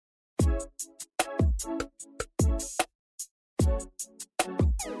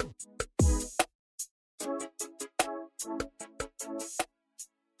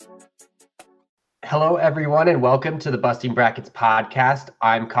Hello, everyone, and welcome to the Busting Brackets podcast.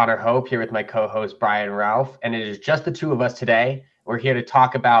 I'm Connor Hope here with my co-host Brian Ralph, and it is just the two of us today. We're here to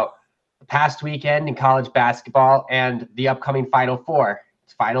talk about the past weekend in college basketball and the upcoming Final Four.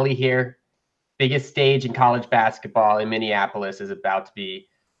 It's finally here. Biggest stage in college basketball in Minneapolis is about to be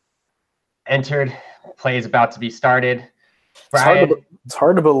entered. Play is about to be started. Brian, it's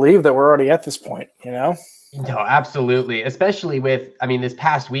hard to believe that we're already at this point, you know? No, absolutely. Especially with, this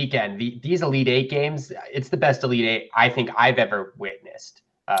past weekend, these Elite Eight games, it's the best Elite Eight I think I've ever witnessed.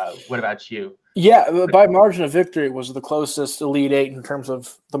 What about you? Yeah, by margin of victory, it was the closest Elite Eight in terms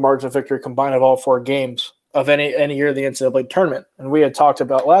of the margin of victory combined of all four games of any year of the NCAA tournament. And we had talked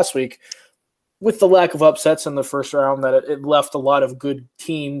about last week, with the lack of upsets in the first round, that it left a lot of good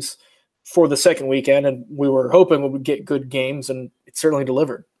teams for the second weekend, and we were hoping we would get good games, and it certainly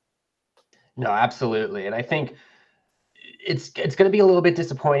delivered. No, absolutely. And I think it's going to be a little bit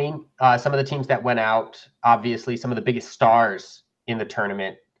disappointing. Some of the teams that went out, obviously some of the biggest stars in the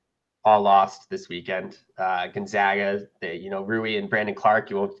tournament all lost this weekend. Gonzaga, Rui and Brandon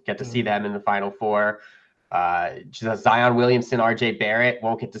Clark, you won't get to see them in the Final Four. Zion Williamson, RJ Barrett,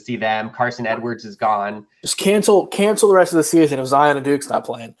 won't get to see them. Carson Edwards is gone. Just cancel the rest of the season if Zion and Duke's not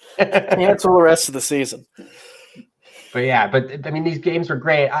playing. Cancel the rest of the season. But these games were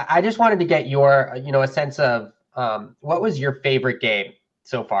great. I just wanted to get your, a sense of what was your favorite game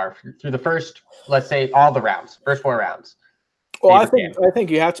so far through the first, let's say, all the rounds, first four rounds. Well, I think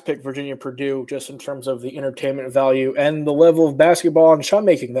you have to pick Virginia Purdue just in terms of the entertainment value and the level of basketball and shot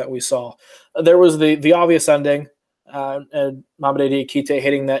making that we saw. There was the obvious ending, and Mamadi Diakite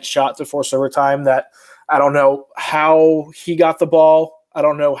hitting that shot to force overtime. That I don't know how he got the ball. I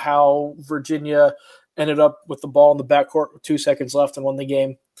don't know how Virginia ended up with the ball in the backcourt with 2 seconds left and won the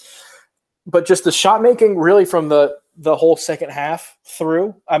game. But just the shot making really from the whole second half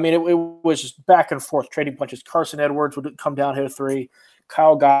through. It was just back and forth, trading punches. Carson Edwards would come down, hit a three.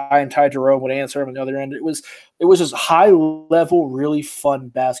 Kyle Guy and Ty Jerome would answer him on the other end. It was just high level, really fun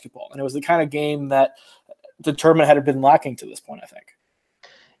basketball. And it was the kind of game that the tournament had been lacking to this point, I think.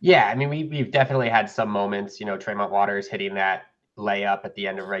 Yeah, we've definitely had some moments, Tremont Waters hitting that layup at the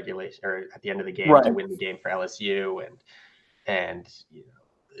end of regulation or at the end of the game to win the game for LSU and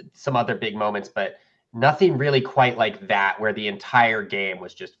some other big moments, but nothing really quite like that where the entire game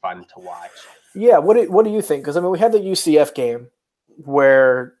was just fun to watch. Yeah, what do you think? Because we had the UCF game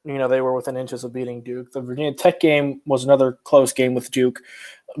where they were within inches of beating Duke. The Virginia Tech game was another close game with Duke,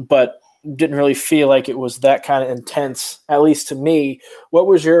 but didn't really feel like it was that kind of intense, at least to me. What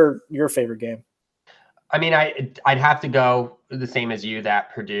was your favorite game? I'd have to go the same as you,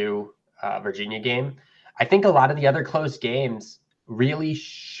 that Purdue Virginia game. I think a lot of the other close games really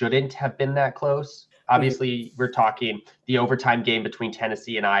shouldn't have been that close. Obviously, we're talking the overtime game between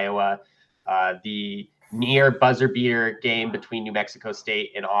Tennessee and Iowa, the near buzzer beater game between New Mexico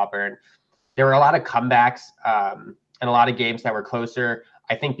State and Auburn. There were a lot of comebacks and a lot of games that were closer,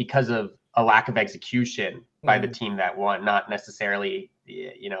 I think, because of a lack of execution by the team that won, not necessarily,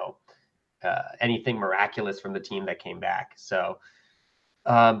 anything miraculous from the team that came back. So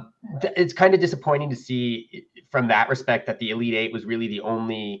it's kind of disappointing to see from that respect that the Elite Eight was really the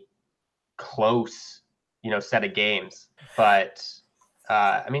only close, set of games. But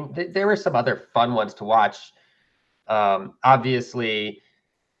there were some other fun ones to watch. Obviously,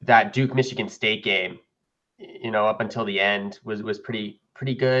 that Duke Michigan State game, up until the end was pretty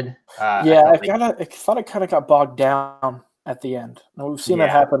good. I thought it kind of got bogged down at the end. Now, we've seen that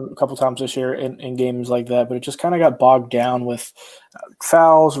happen a couple times this year in games like that, but it just kind of got bogged down with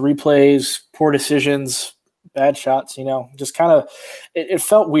fouls, replays, poor decisions, bad shots. Just kind of it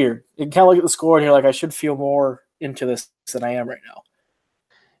felt weird. You kind of look at the score and you're like, I should feel more into this than I am right now.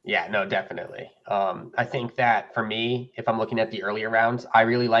 Yeah, no, definitely. I think that for me, if I'm looking at the earlier rounds, I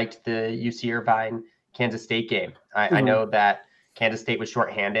really liked the UC Irvine Kansas State game. I know that Kansas State was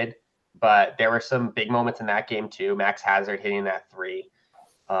shorthanded, but there were some big moments in that game too. Max Hazard hitting that three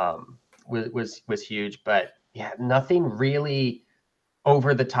was huge. But yeah, nothing really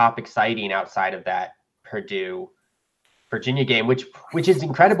over the top exciting outside of that Purdue Virginia game, which is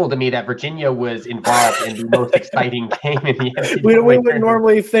incredible to me that Virginia was involved in the most exciting game in the NCAA. We wouldn't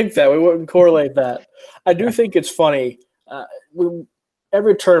normally think that. We wouldn't correlate that. I do think it's funny.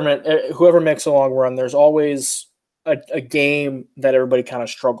 Every tournament, whoever makes a long run, there's always a game that everybody kind of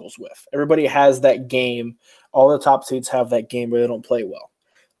struggles with. Everybody has that game. All the top seeds have that game where they don't play well.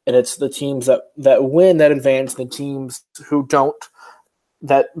 And it's the teams that win that advance, the teams who don't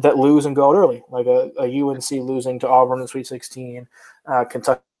that lose and go out early, like a UNC losing to Auburn in Sweet 16,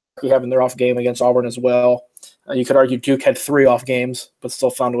 Kentucky having their off game against Auburn as well. You could argue Duke had 3 off games, but still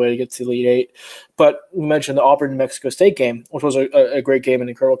found a way to get to the Elite Eight. But you mentioned the Auburn-New Mexico State game, which was a great game, an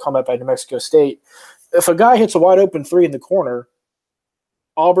incredible comeback by New Mexico State. If a guy hits a wide open 3 in the corner,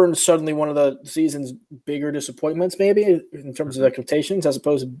 Auburn's suddenly one of the season's bigger disappointments, maybe, in terms of expectations, as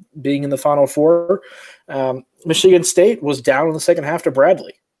opposed to being in the Final Four. Michigan State was down in the second half to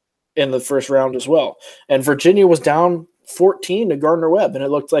Bradley in the first round as well. And Virginia was down 14 to Gardner-Webb, and it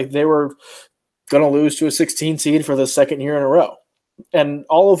looked like they were going to lose to a 16 seed for the second year in a row. And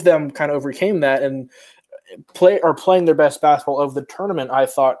all of them kind of overcame that and are playing their best basketball of the tournament, I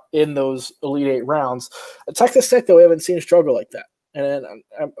thought, in those Elite Eight rounds. At Texas Tech, though, we haven't seen a struggle like that. And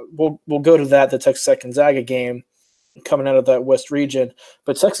we'll go to that, the Texas Tech Gonzaga game coming out of that West region.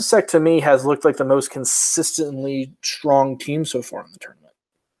 But Texas Tech, to me, has looked like the most consistently strong team so far in the tournament.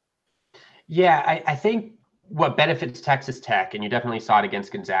 Yeah, I think what benefits Texas Tech, and you definitely saw it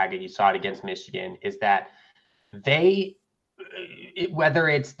against Gonzaga, you saw it against Michigan, is that they, whether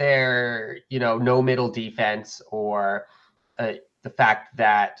it's their no middle defense or the fact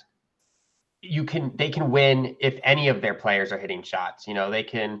that they can win if any of their players are hitting shots. They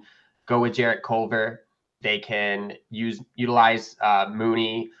can go with Jarrett Culver. They can utilize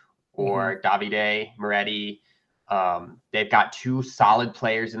Mooney or Davide Moretti. They've got 2 solid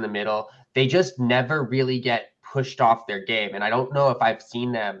players in the middle. They just never really get pushed off their game. And I don't know if I've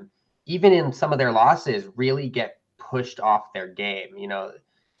seen them, even in some of their losses, really get pushed off their game.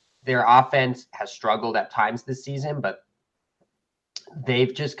 Their offense has struggled at times this season, but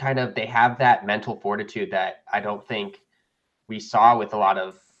they've just they have that mental fortitude that I don't think we saw with a lot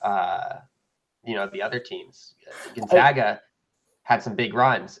of, the other teams. Gonzaga had some big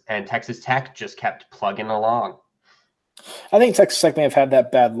runs, and Texas Tech just kept plugging along. I think Texas Tech may have had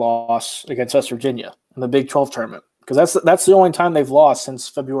that bad loss against West Virginia in the Big 12 tournament, because that's the only time they've lost since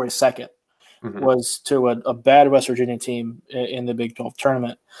February 2nd. Was to a bad West Virginia team in the Big 12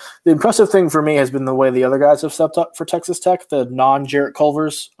 tournament. The impressive thing for me has been the way the other guys have stepped up for Texas Tech, the non-Jarrett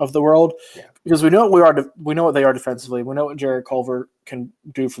Culvers of the world, because we know what they are defensively. We know what Jarrett Culver can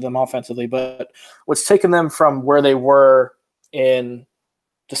do for them offensively, but what's taken them from where they were in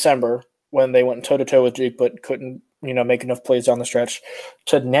December when they went toe-to-toe with Duke but couldn't make enough plays down the stretch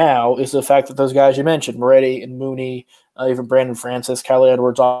to now is the fact that those guys you mentioned, Moretti and Mooney, even Brandon Francis, Kylie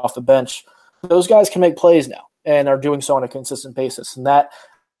Edwards off the bench, those guys can make plays now and are doing so on a consistent basis. And that,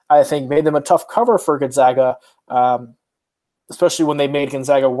 I think, made them a tough cover for Gonzaga, especially when they made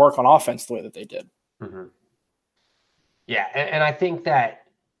Gonzaga work on offense the way that they did. Yeah, and I think that,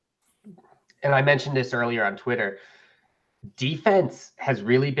 and I mentioned this earlier on Twitter, defense has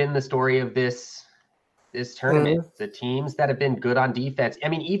really been the story of this tournament. The teams that have been good on defense. I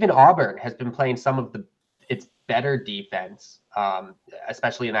mean, even Auburn has been playing some of its better defense,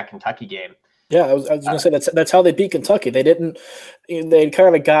 especially in that Kentucky game. Yeah, I was going to say that's how they beat Kentucky. They'd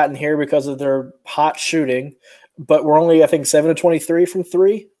kind of gotten here because of their hot shooting, but we're only, I think, 7 of 23 from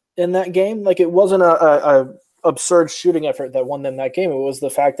 3 in that game. Like, it wasn't a absurd shooting effort that won them that game. It was the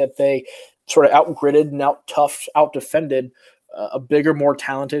fact that they sort of out-gritted and out-defended a bigger, more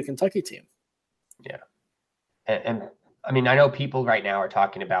talented Kentucky team. Yeah. And I mean, I know people right now are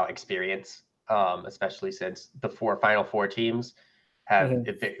talking about experience, especially since the 4 Final Four teams have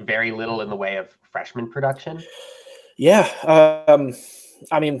very little in the way of freshman production. Yeah.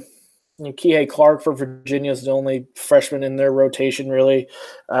 I mean, Kihei Clark for Virginia is the only freshman in their rotation, really.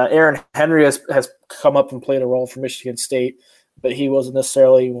 Aaron Henry has come up and played a role for Michigan State, but he wasn't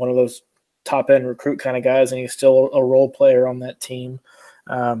necessarily one of those top-end recruit kind of guys, and he's still a role player on that team.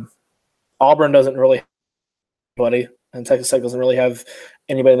 Auburn doesn't really have anybody, and Texas Tech doesn't really have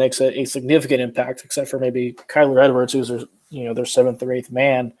anybody that makes a significant impact, except for maybe Kyler Edwards, who's their 7th or 8th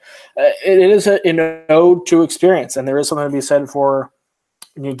man. It is an ode to experience, and there is something to be said for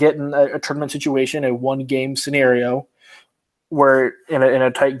when you get in a tournament situation, a one-game scenario, where in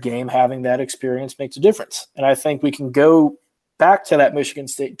a tight game, having that experience makes a difference. And I think we can go back to that Michigan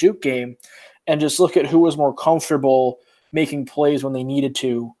State Duke game and just look at who was more comfortable making plays when they needed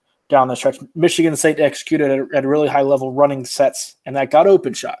to down the stretch. Michigan State executed at a really high level running sets, and that got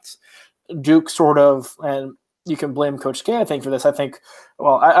open shots. Duke sort of, and you can blame Coach K, I think, for this. I think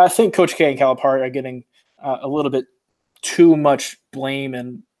Coach K and Calipari are getting a little bit too much blame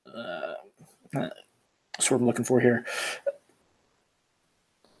and that's what I'm looking for here.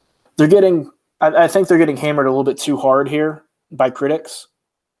 I think they're getting hammered a little bit too hard here by critics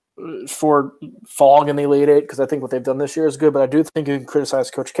for falling in the Elite Eight because I think what they've done this year is good, but I do think you can criticize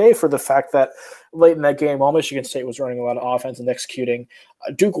Coach K for the fact that late in that game, while Michigan State was running a lot of offense and executing,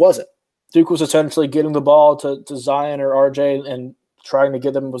 Duke wasn't. Duke was essentially getting the ball to Zion or RJ and trying to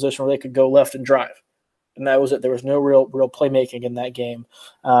get them in a position where they could go left and drive. And that was it. There was no real playmaking in that game.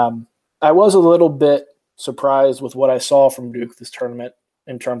 I was a little bit surprised with what I saw from Duke this tournament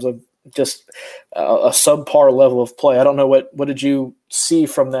in terms of just a subpar level of play. I don't know what did you see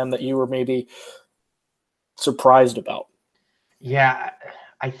from them that you were maybe surprised about? Yeah,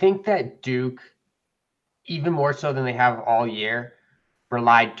 I think that Duke, even more so than they have all year,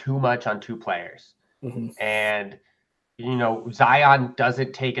 relied too much on two players. Mm-hmm. And, Zion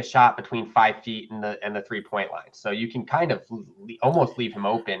doesn't take a shot between 5 feet and the 3-point line. So you can kind of almost leave him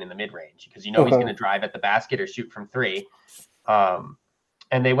open in the mid-range because he's going to drive at the basket or shoot from 3.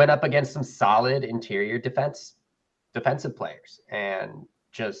 And they went up against some solid interior defensive players, and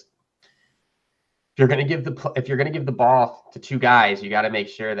just if you're going to give the ball to two guys, you got to make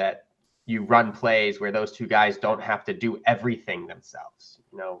sure that you run plays where those two guys don't have to do everything themselves.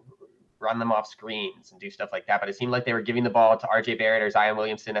 Run them off screens and do stuff like that. But it seemed like they were giving the ball to RJ Barrett or Zion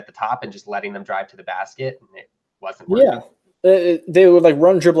Williamson at the top and just letting them drive to the basket, and it wasn't working. Yeah, they would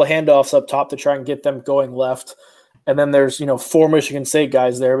run dribble handoffs up top to try and get them going left. And then there's, 4 Michigan State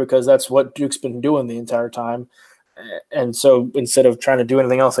guys there because that's what Duke's been doing the entire time. And so instead of trying to do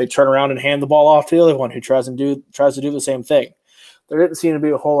anything else, they turn around and hand the ball off to the other one who tries to do the same thing. There didn't seem to be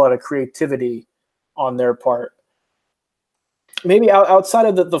a whole lot of creativity on their part. Maybe outside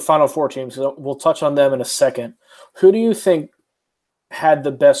of the Final Four teams, we'll touch on them in a second. Who do you think had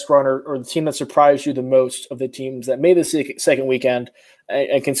the best run or the team that surprised you the most of the teams that made the second weekend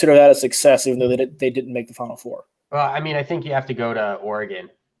and consider that a success even though they didn't make the Final Four? Well, I think you have to go to Oregon.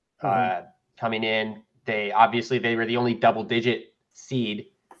 Coming in, they were the only double-digit seed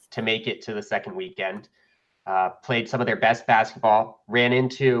to make it to the second weekend. Played some of their best basketball. Ran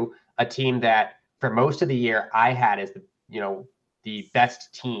into a team that, for most of the year, I had as the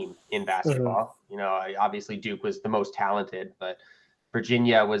best team in basketball. Obviously Duke was the most talented, but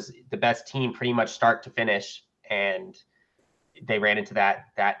Virginia was the best team pretty much start to finish, and they ran into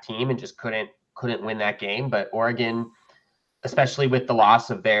that team and just couldn't win that game. But Oregon, especially with the loss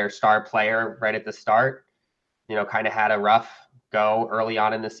of their star player right at the start, kind of had a rough go early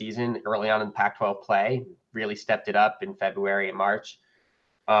on in the season, early on in Pac-12 play, really stepped it up in February and March.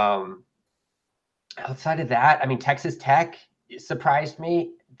 Outside of that, Texas Tech surprised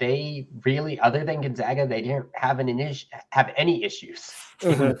me. They really, other than Gonzaga, they didn't have any issues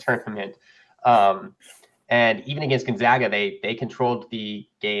in the tournament. And even against Gonzaga, they controlled the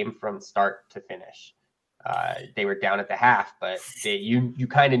game from start to finish. They were down at the half, but you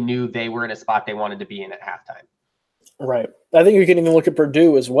kind of knew they were in a spot they wanted to be in at halftime. Right. I think you can even look at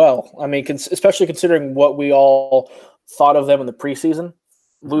Purdue as well. Especially considering what we all thought of them in the preseason,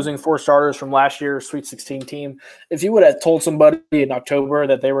 losing 4 starters from last year's Sweet 16 team. If you would have told somebody in October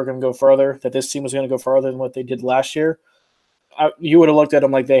that they were going to go further, that this team was going to go further than what they did last year, you would have looked at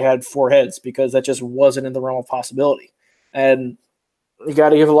them like they had 4 heads because that just wasn't in the realm of possibility. And you got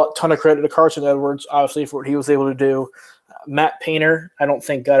to give a ton of credit to Carson Edwards, obviously, for what he was able to do. Matt Painter, I don't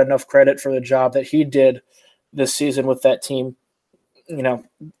think got enough credit for the job that he did this season with that team.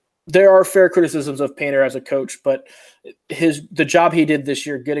 There are fair criticisms of Painter as a coach, but the job he did this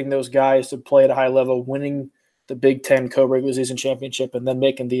year, getting those guys to play at a high level, winning the Big Ten co-regular season championship, and then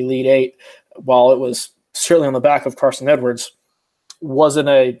making the Elite Eight, while it was certainly on the back of Carson Edwards, wasn't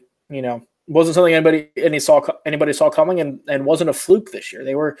something anybody saw coming, and wasn't a fluke this year.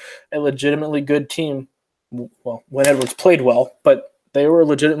 They were a legitimately good team. Well, when Edwards played well, but they were a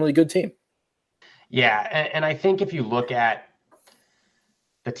legitimately good team. Yeah, and I think if you look at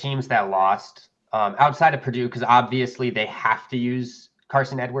the teams that lost, outside of Purdue, because obviously they have to use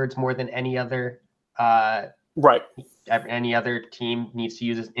Carson Edwards more than any other right. Any other team needs to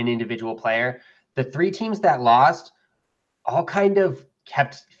use an individual player. The 3 teams that lost all kind of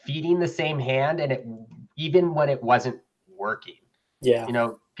kept feeding the same hand, and even when it wasn't working. Yeah.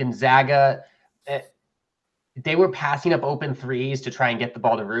 Gonzaga, they were passing up open threes to try and get the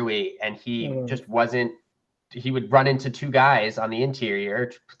ball to Rui, and he just wasn't. He would run into 2 guys on the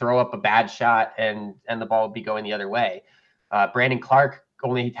interior, throw up a bad shot, and the ball would be going the other way. Brandon Clark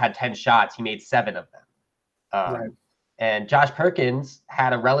only had 10 shots. He made 7 of them. Right. And Josh Perkins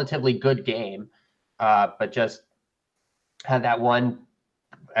had a relatively good game, but just had that one,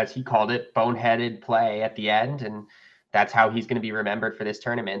 as he called it, boneheaded play at the end, and that's how he's going to be remembered for this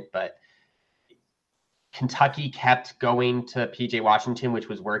tournament. But Kentucky kept going to PJ Washington, which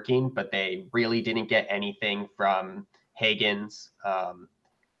was working, but they really didn't get anything from Higgins.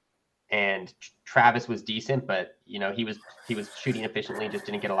 and Travis was decent, but he was shooting efficiently, just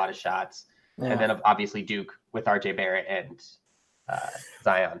didn't get a lot of shots. Yeah. And then obviously Duke with RJ Barrett and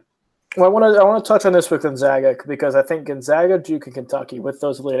Zion. Well, I want to touch on this with Gonzaga because I think Gonzaga, Duke, and Kentucky, with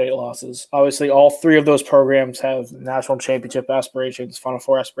those Elite Eight losses, obviously all three of those programs have national championship aspirations, Final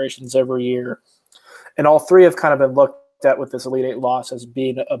Four aspirations every year, and all three have kind of been looked at with this Elite Eight loss as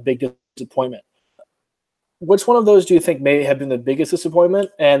being a big disappointment. Which one of those do you think may have been the biggest disappointment?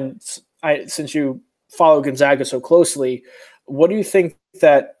 And since you follow Gonzaga so closely, what do you think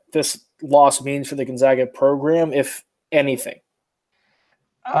that this loss means for the Gonzaga program, if anything?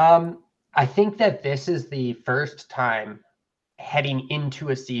 I think that this is the first time heading into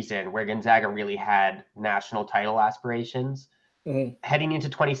a season where Gonzaga really had national title aspirations. Mm-hmm. Heading into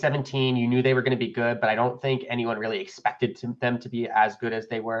 2017, you knew they were going to be good, but I don't think anyone really expected them to be as good as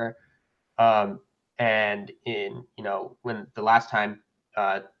they were. And when the last time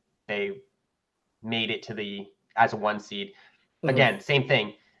they made it as a 1 seed, mm-hmm. Again, same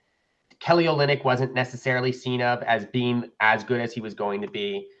thing. Kelly Olynyk wasn't necessarily seen of as being as good as he was going to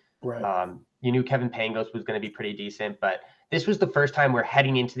be. Right. You knew Kevin Pangos was going to be pretty decent, but this was the first time where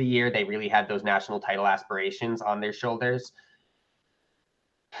heading into the year, they really had those national title aspirations on their shoulders.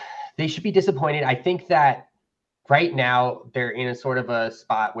 They should be disappointed. I think that right now they're in a sort of a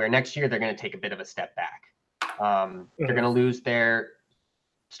spot where next year they're going to take a bit of a step back. They're going to lose their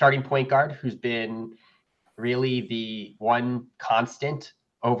starting point guard, who's been really the one constant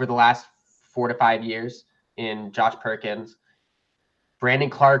over the last 4 to 5 years in Josh Perkins. Brandon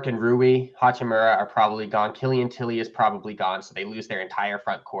Clark and Rui Hachimura are probably gone. Killian Tilly is probably gone, so they lose their entire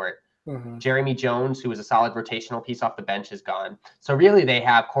front court. Mm-hmm. Jeremy Jones, who was a solid rotational piece off the bench, is gone. So really they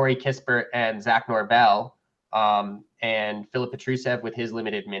have Corey Kispert and Zach Norvell and Philip Petrusev with his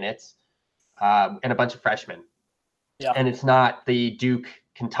limited minutes and a bunch of freshmen. Yeah. And it's not the Duke,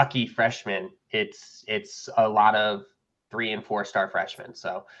 Kentucky freshmen. It's a lot of 3- and 4-star freshmen.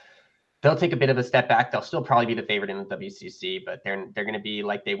 So they'll take a bit of a step back. They'll still probably be the favorite in the WCC, but they're going to be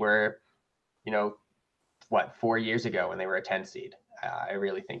like they were, 4 years ago when they were a 10 seed. I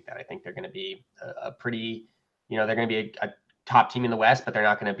really think that. I think they're going to be a pretty, they're going to be a top team in the West, but they're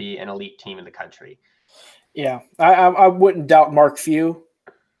not going to be an elite team in the country. Yeah, I wouldn't doubt Mark Few.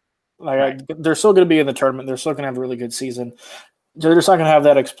 They're still going to be in the tournament. They're still going to have a really good season. They're just not going to have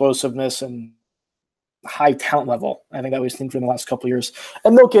that explosiveness and high talent level, I think, that we've seen from the last couple of years.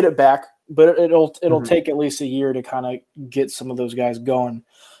 And they'll get it back, but it'll mm-hmm. take at least a year to kind of get some of those guys going.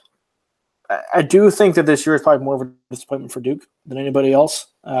 I do think that this year is probably more of a disappointment for Duke than anybody else.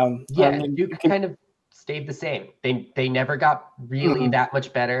 Duke kind of stayed the same. They never got really mm-hmm. that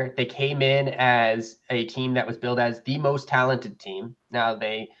much better. They came in as a team that was billed as the most talented team. Now,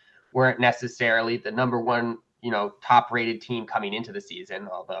 they weren't necessarily the number one, top-rated team coming into the season,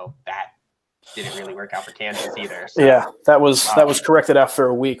 although that didn't really work out for Kansas either. So, yeah, that was corrected after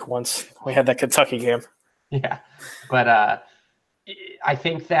a week once we had that Kentucky game. Yeah, but I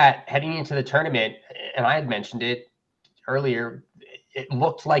think that heading into the tournament, and I had mentioned it earlier, it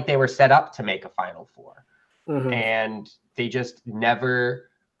looked like they were set up to make a Final Four, mm-hmm. and they just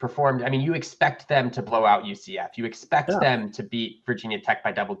never performed. I mean, you expect them to blow out UCF. You expect them to beat Virginia Tech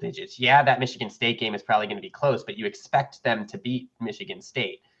by double digits. Yeah, that Michigan State game is probably going to be close, but you expect them to beat Michigan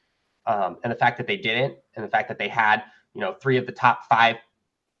State. And the fact that they didn't, and the fact that they had, 3 of the top 5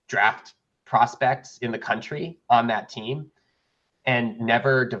 draft prospects in the country on that team and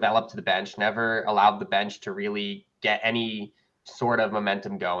never developed the bench, never allowed the bench to really get any sort of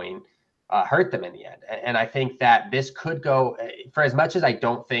momentum going, hurt them in the end. And I think that this could go, for as much as I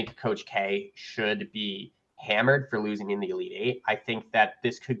don't think Coach K should be hammered for losing in the Elite Eight, I think that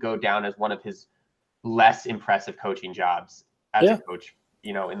this could go down as one of his less impressive coaching jobs as a coach,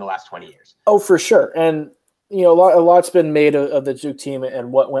 in the last 20 years. Oh, for sure. And, a lot's been made of the Duke team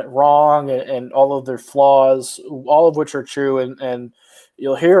and what went wrong and all of their flaws, all of which are true. And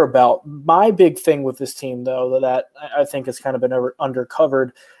you'll hear about. My big thing with this team, though, that I think has kind of been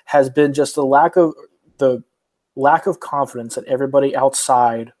undercovered has been just the lack of confidence that everybody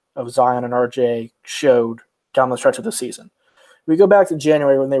outside of Zion and RJ showed down the stretch of the season. We go back to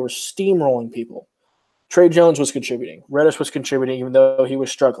January when they were steamrolling people. Trey Jones was contributing. Reddish was contributing even though he was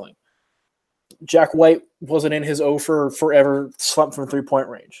struggling. Jack White wasn't in his 0 for forever slump from three-point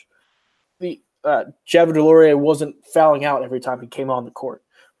range. Javin DeLaurier wasn't fouling out every time he came on the court.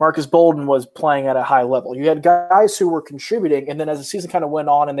 Marcus Bolden was playing at a high level. You had guys who were contributing, and then as the season kind of went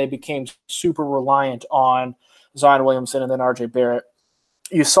on and they became super reliant on Zion Williamson and then RJ Barrett,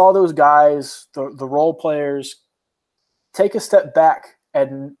 you saw those guys, the role players, take a step back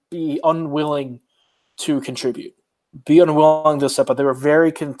and be unwilling to contribute. be unwilling to step up. They were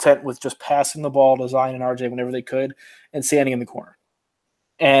very content with just passing the ball to Zion and RJ whenever they could and standing in the corner.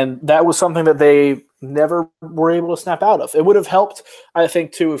 And that was something that they never were able to snap out of. It would have helped, I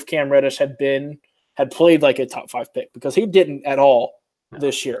think, too, if Cam Reddish had played like a top 5 pick, because he didn't at all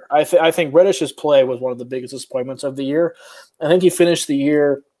this year. I think Reddish's play was one of the biggest disappointments of the year. I think he finished the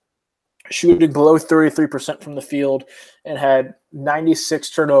year shooting below 33% from the field and had 96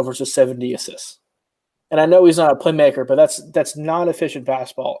 turnovers to 70 assists. And I know he's not a playmaker, but that's not efficient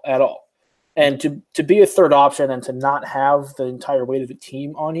basketball at all. And to be a third option and to not have the entire weight of the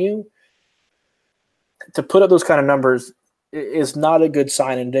team on you, to put up those kind of numbers is not a good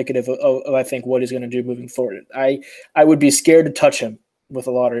sign indicative of I think, what he's going to do moving forward. I would be scared to touch him with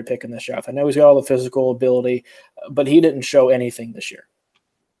a lottery pick in this draft. I know he's got all the physical ability, but he didn't show anything this year.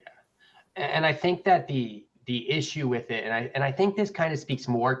 Yeah. And I think that the issue with it, and I think this kind of speaks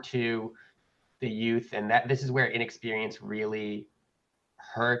more to the youth, and that this is where inexperience really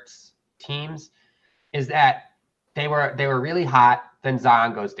hurts teams, is that they were really hot, then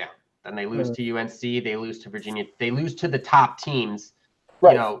Zion goes down. Then they lose to UNC, they lose to Virginia, they lose to the top teams.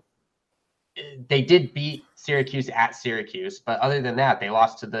 Right. You know, they did beat Syracuse at Syracuse, but other than that, they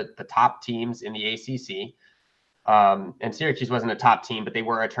lost to the top teams in the ACC. And Syracuse wasn't a top team, but they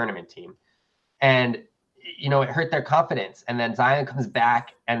were a tournament team. And, you know, it hurt their confidence. And then Zion comes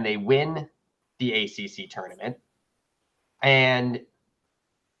back and they win the ACC tournament. And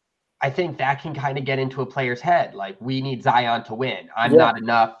I think that can kind of get into a player's head. Like, we need Zion to win. I'm not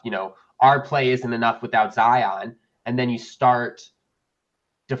enough. You know, our play isn't enough without Zion. And then you start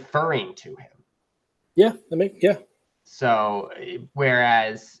deferring to him. Yeah. So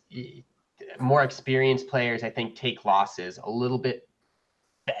whereas more experienced players, I think, take losses a little bit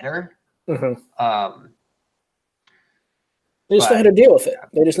better. Mm-hmm. They just know how to deal with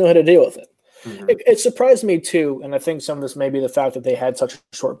it. Mm-hmm. It surprised me too, and I think some of this may be the fact that they had such a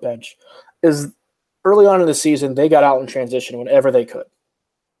short bench, is early on in the season, they got out in transition whenever they could.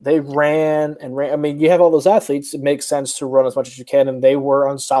 They ran and ran. I mean, you have all those athletes. It makes sense to run as much as you can, and they were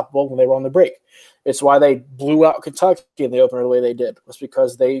unstoppable when they were on the break. It's why they blew out Kentucky in the opener the way they did, was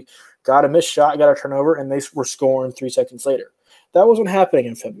because they got a missed shot, got a turnover, and they were scoring 3 seconds later. That wasn't happening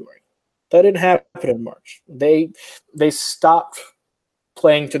in February. That didn't happen in March. They stopped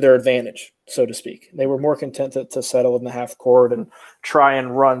playing to their advantage, so to speak. They were more content to settle in the half court and try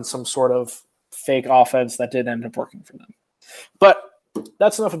and run some sort of fake offense that didn't end up working for them. But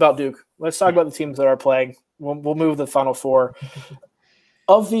that's enough about Duke. Let's talk about the teams that are playing. We'll move to the Final Four.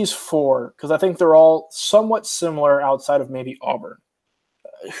 Of these 4, because I think they're all somewhat similar outside of maybe Auburn,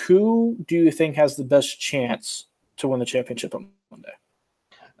 who do you think has the best chance to win the championship on Monday?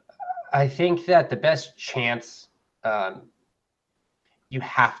 I think that the best chance, you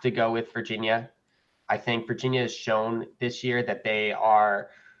have to go with Virginia. I think Virginia has shown this year that they are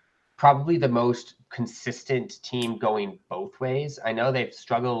probably the most consistent team going both ways. I know they've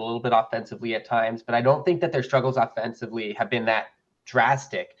struggled a little bit offensively at times, but I don't think that their struggles offensively have been that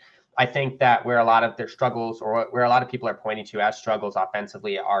drastic. I think that where a lot of their struggles, or where a lot of people are pointing to as struggles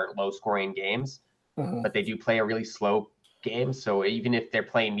offensively, are low scoring games, but they do play a really slow game. So even if they're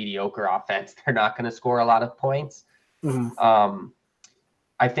playing mediocre offense, they're not going to score a lot of points.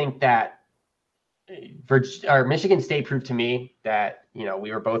 I think that Michigan State proved to me that, you know,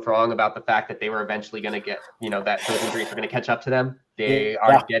 we were both wrong about the fact that they were eventually going to get, you know, that those injuries were going to catch up to them. They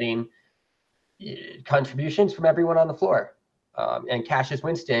are getting contributions from everyone on the floor. And Cassius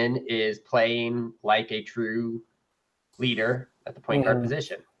Winston is playing like a true leader at the point guard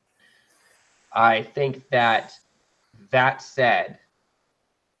position. I think that said,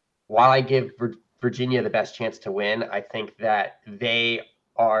 while I give Virginia the best chance to win, I think that they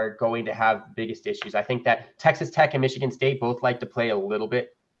are going to have biggest issues. I think that Texas Tech and Michigan State both like to play a little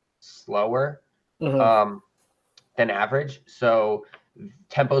bit slower than average. So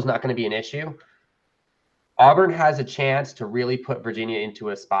tempo is not going to be an issue. Auburn has a chance to really put Virginia into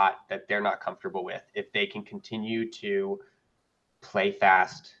a spot that they're not comfortable with if they can continue to play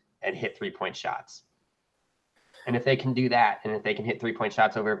fast and hit 3-point shots. And if they can do that, and if they can hit 3-point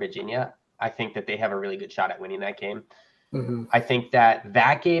shots over Virginia, I think that they have a really good shot at winning that game. I think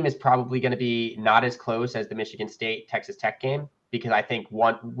that game is probably going to be not as close as the Michigan State Texas Tech game, because I think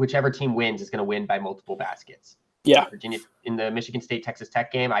whichever team wins is going to win by multiple baskets. Yeah. Virginia in the Michigan State Texas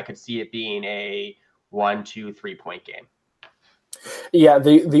Tech game, I could see it being a 1, 2, 3-point game. Yeah,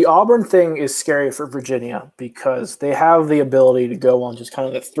 the Auburn thing is scary for Virginia because they have the ability to go on just kind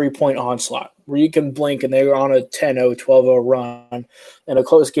of the 3-point onslaught where you can blink and they're on a 10-0, 12-0 run, and a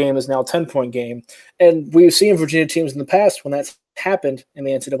close game is now a 10-point game. And we've seen Virginia teams in the past when that's happened in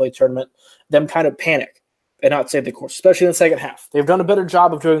the NCAA tournament, them kind of panic and not save the course, especially in the second half. They've done a better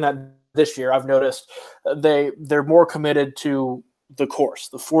job of doing that this year. I've noticed they're more committed to the course,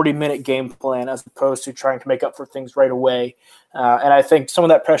 the 40-minute game plan, as opposed to trying to make up for things right away. And I think some of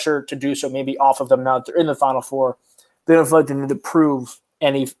that pressure to do so may be off of them now that they're in the Final Four. They don't feel like they need to prove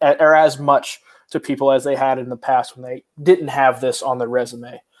any or as much to people as they had in the past when they didn't have this on their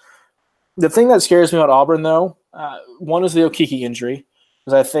resume. The thing that scares me about Auburn, though, one is the Okeke injury,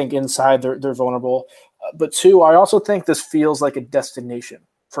 because I think inside they're vulnerable. But two, I also think this feels like a destination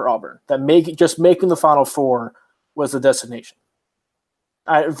for Auburn, that just making the Final Four was the destination.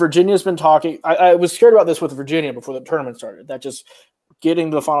 Virginia's been talking. I was scared about this with Virginia before the tournament started, that just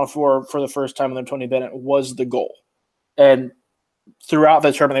getting to the Final Four for the first time under Tony Bennett was the goal. And throughout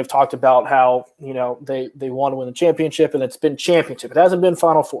the tournament, they've talked about how, they want to win the championship, and it's been championship. It hasn't been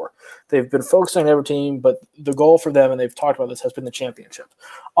Final Four. They've been focusing on every team, but the goal for them, and they've talked about this, has been the championship.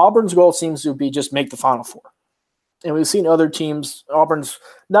 Auburn's goal seems to be just make the Final Four. And we've seen other teams, Auburn's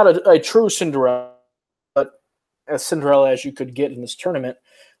not a true Cinderella, but as Cinderella as you could get in this tournament,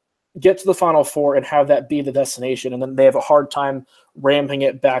 get to the Final Four and have that be the destination, and then they have a hard time ramping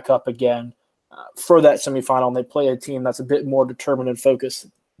it back up again for that semifinal, and they play a team that's a bit more determined and focused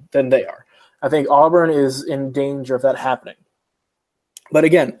than they are. I think Auburn is in danger of that happening. But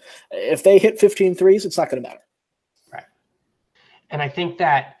again, if they hit 15 threes, it's not going to matter. Right. And I think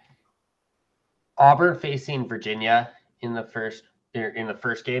that Auburn facing Virginia in the first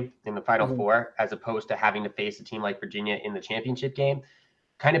game, in the Final Four, as opposed to having to face a team like Virginia in the championship game,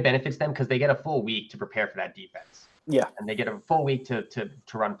 kind of benefits them because they get a full week to prepare for that defense. Yeah. And they get a full week to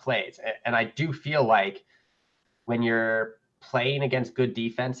run plays. And I do feel like when you're playing against good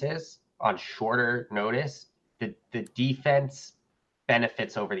defenses on shorter notice, the defense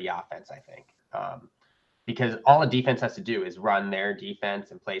benefits over the offense, I think. Because all a defense has to do is run their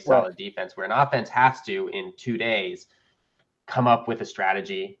defense and play solid defense, where an offense has to, in 2 days, come up with a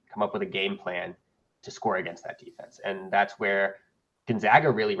strategy, come up with a game plan to score against that defense. And that's where Gonzaga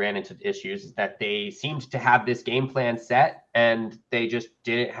really ran into issues, is that they seemed to have this game plan set and they just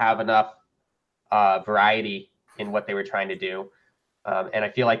didn't have enough variety in what they were trying to do. And I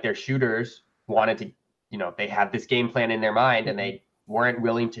feel like their shooters wanted to, they had this game plan in their mind and they weren't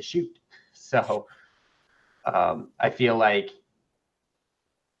willing to shoot. So I feel like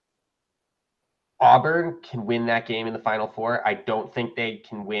Auburn can win that game in the Final Four. I don't think they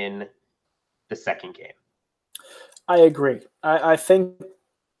can win the second game. I agree. I think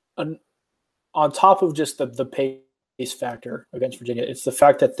on top of just the pace factor against Virginia, it's the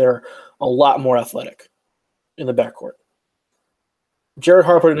fact that they're a lot more athletic in the backcourt. Jared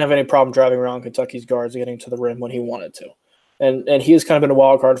Harper didn't have any problem driving around Kentucky's guards and getting to the rim when he wanted to. And he's kind of been a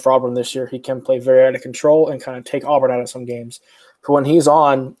wild card for Auburn this year. He can play very out of control and kind of take Auburn out of some games. But when he's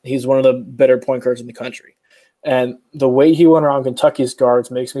on, he's one of the better point guards in the country. And the way he went around Kentucky's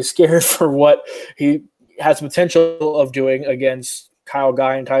guards makes me scared for what he has potential of doing against Kyle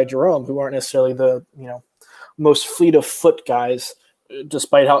Guy and Ty Jerome, who aren't necessarily the most fleet of foot guys,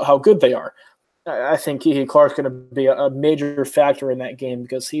 despite how good they are. I think Keke Clark's going to be a major factor in that game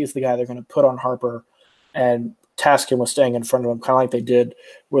because he's the guy they're going to put on Harper and task him with staying in front of him, kind of like they did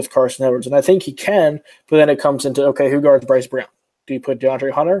with Carson Edwards. And I think he can, but then it comes into, okay, who guards Bryce Brown? Do you put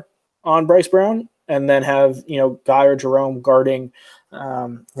DeAndre Hunter on Bryce Brown and then have, Guy or Jerome guarding,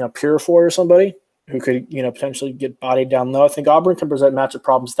 Purifoy or somebody who could, potentially get bodied down low? I think Auburn can present matchup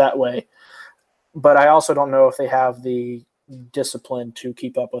problems that way. But I also don't know if they have the discipline to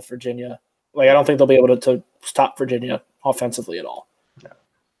keep up with Virginia. Like, I don't think they'll be able to stop Virginia offensively at all. No.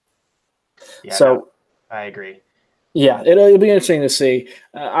 Yeah, so no, I agree. Yeah, it'll be interesting to see.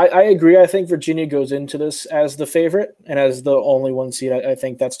 I agree. I think Virginia goes into this as the favorite and as the only one seed. I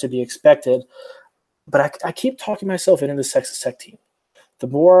think that's to be expected. But I keep talking myself into this Texas Tech team. The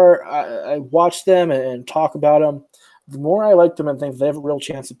more I watch them and talk about them, the more I like them and think they have a real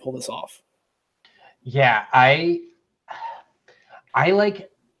chance to pull this off. Yeah, I like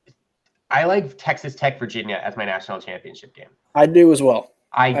Texas Tech Virginia as my national championship game. I do as well.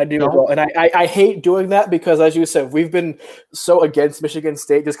 I do as well. And I hate doing that because, as you said, we've been so against Michigan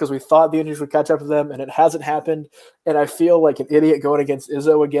State just because we thought the Indians would catch up to them, and it hasn't happened. And I feel like an idiot going against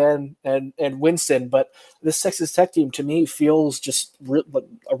Izzo again and Winston. But this Texas Tech team, to me, feels just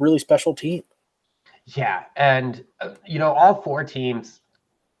a really special team. Yeah, and, all four teams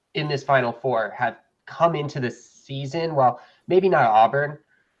in this Final Four have come into the season, well, maybe not Auburn,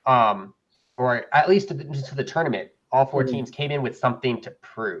 or at least to the tournament. All four teams came in with something to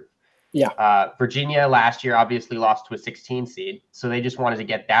prove. Yeah. Virginia last year obviously lost to a 16 seed, so they just wanted to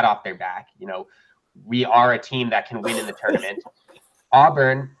get that off their back. We are a team that can win in the tournament.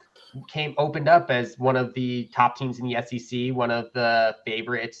 Auburn opened up as one of the top teams in the SEC, one of the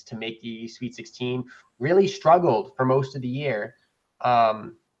favorites to make the Sweet 16, really struggled for most of the year,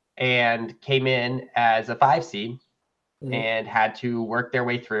 and came in as a 5 seed and had to work their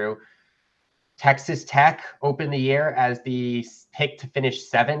way through. Texas Tech opened the year as the pick to finish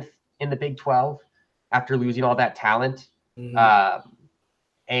 7th in the Big 12 after losing all that talent.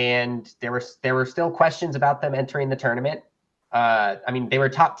 And there were still questions about them entering the tournament. I mean, they were a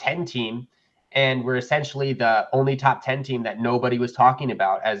top 10 team and were essentially the only top 10 team that nobody was talking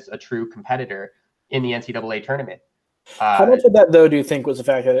about as a true competitor in the NCAA tournament. How much of that, though, do you think was the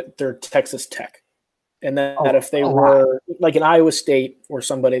fact that they're Texas Tech? And that if they were like an Iowa State or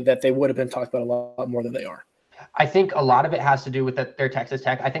somebody, that they would have been talked about a lot more than they are? I think a lot of it has to do with that they're Texas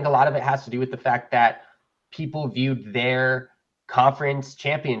Tech. I think a lot of it has to do with the fact that people viewed their conference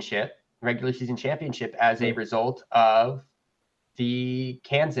championship, regular season championship, as a result of the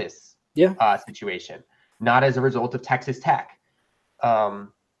Kansas situation, not as a result of Texas Tech.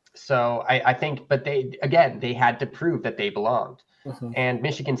 So I think, but they had to prove that they belonged. And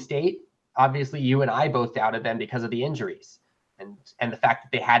Michigan State, obviously you and I both doubted them because of the injuries and the fact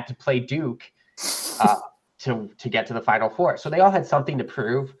that they had to play Duke to get to the Final Four. So they all had something to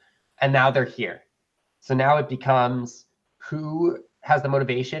prove, and now they're here. So now it becomes who has the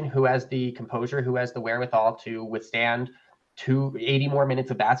motivation, who has the composure, who has the wherewithal to withstand 80 more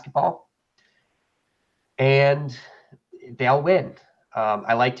minutes of basketball, and they'll win.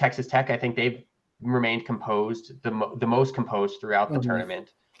 I like Texas Tech. I think they've remained composed, the most composed throughout the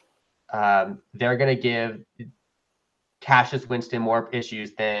tournament. They're going to give Cassius Winston more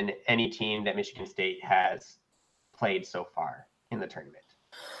issues than any team that Michigan State has played so far in the tournament.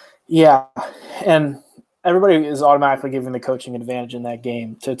 Yeah, and everybody is automatically giving the coaching advantage in that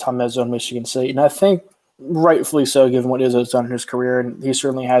game to Tom Izzo and Michigan State, and I think rightfully so, given what Izzo's done in his career, and he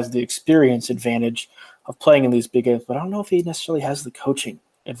certainly has the experience advantage of playing in these big games, but I don't know if he necessarily has the coaching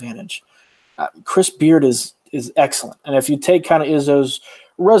advantage. Chris Beard is excellent, and if you take kind of Izzo's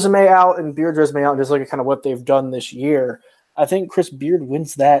resume out and Beard's resume out and just look at kind of what they've done this year, I think Chris Beard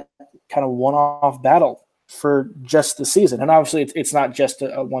wins that kind of one-off battle for just the season. And obviously it's not just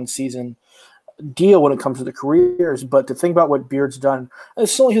a one-season deal when it comes to the careers, but to think about what Beard's done,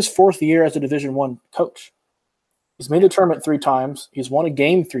 it's only his 4th year as a Division I coach. He's made the tournament 3 times. He's won a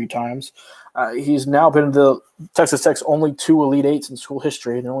game 3 times. He's now been the Texas Tech's only 2 Elite Eights in school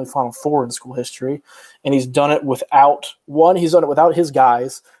history, and the only Final Four in school history. And he's done it without his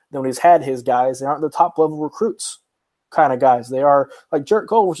guys. Then when he's had his guys, they aren't the top level recruits kind of guys. They are like Jarrett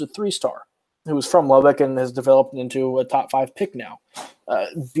Cole was a 3-star who was from Lubbock and has developed into a top 5 pick now.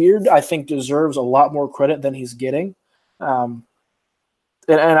 Beard, I think, deserves a lot more credit than he's getting. And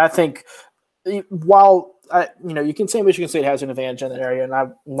I think while you can say Michigan State has an advantage in that area, and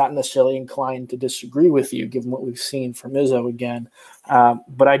I'm not necessarily inclined to disagree with you given what we've seen from Izzo again.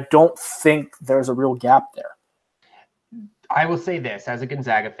 But I don't think there's a real gap there. I will say this, as a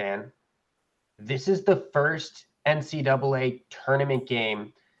Gonzaga fan, this is the first NCAA tournament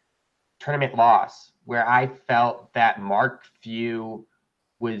loss where I felt that Mark Few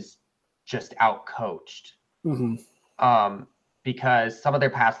was just outcoached. Because some of their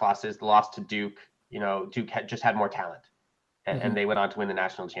past losses, the loss to Duke, Duke just had more talent, and they went on to win the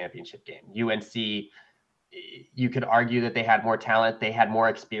national championship game. UNC, you could argue that they had more talent, they had more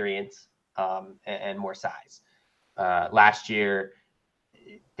experience, and more size. Last year,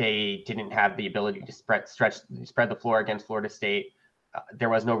 they didn't have the ability to spread the floor against Florida State. There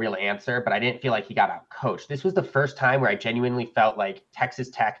was no real answer, but I didn't feel like he got out coached. This was the first time where I genuinely felt like Texas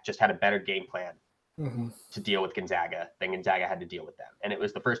Tech just had a better game plan to deal with Gonzaga than Gonzaga had to deal with them. And it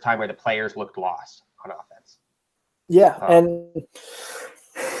was the first time where the players looked lost on offense. Yeah, and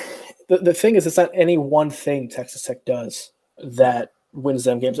the thing is, it's not any one thing Texas Tech does that wins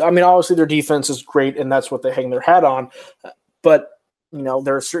them games. I mean, obviously their defense is great, and that's what they hang their hat on. But,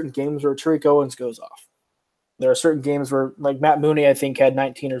 there are certain games where Tariq Owens goes off. There are certain games where, like Matt Mooney, I think, had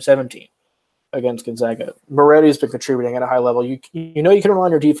 19 or 17 against Gonzaga. Moretti's been contributing at a high level. You can rely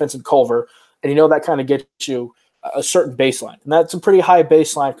on your defense in Culver, and that kind of gets you a certain baseline. And that's a pretty high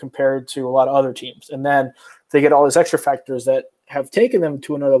baseline compared to a lot of other teams. And then they get all these extra factors that have taken them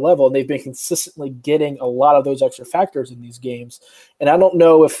to another level, and they've been consistently getting a lot of those extra factors in these games. And I don't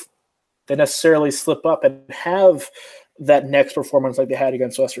know if they necessarily slip up and have that next performance like they had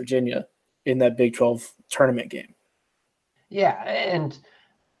against West Virginia in that Big 12 tournament game. Yeah, and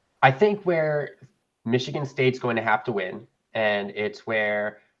I think where Michigan State's going to have to win, and it's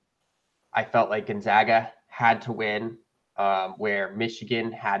where I felt like Gonzaga had to win, where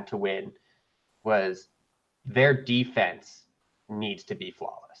Michigan had to win, was their defense needs to be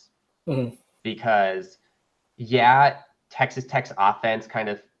flawless. because, yeah, Texas Tech's offense kind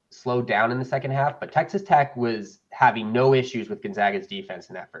of slowed down in the second half, but Texas Tech was having no issues with Gonzaga's defense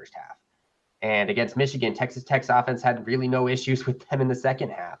in that first half. And against Michigan, Texas Tech's offense had really no issues with them in the second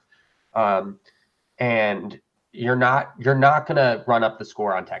half. And you're not going to run up the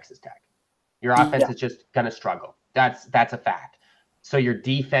score on Texas Tech. Your offense is just going to struggle. That's a fact. So your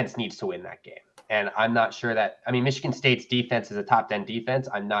defense needs to win that game. And I'm not sure that – I mean, Michigan State's defense is a top 10 defense.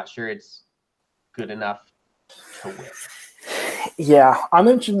 I'm not sure it's good enough to win. Yeah, I'm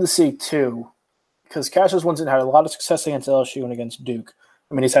interested to see, too, because Cassius Winston had a lot of success against LSU and against Duke.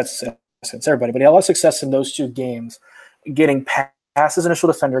 I mean, he's had success against everybody, but he had a lot of success in those two games, getting past his initial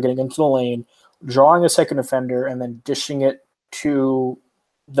defender, getting into the lane, drawing a second defender, and then dishing it to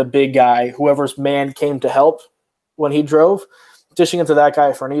the big guy, whoever's man came to help when he drove, dishing it to that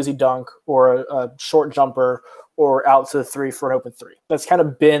guy for an easy dunk or a short jumper or out to the three for an open three. That's kind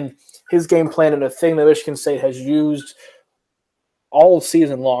of been his game plan and a thing that Michigan State has used all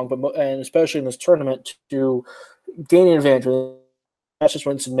season long, and especially in this tournament, to gain an advantage. Cassius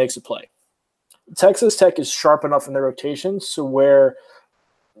Winston makes a play. Texas Tech is sharp enough in their rotations to where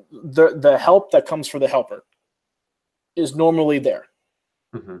the help that comes for the helper is normally there.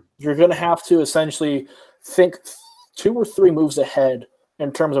 Mm-hmm. You're going to have to essentially think 2 or 3 moves ahead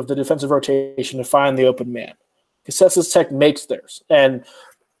in terms of the defensive rotation to find the open man. Because Texas Tech makes theirs. And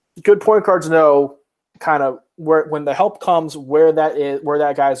good point guards know kind of where when the help comes, where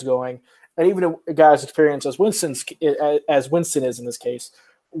that guy's going. And even a guy's experience as Winston is in this case,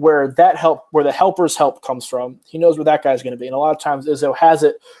 where the helper's help comes from, he knows where that guy's going to be. And a lot of times Izzo has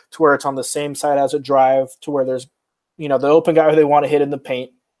it to where it's on the same side as a drive, to where there's, the open guy who they want to hit in the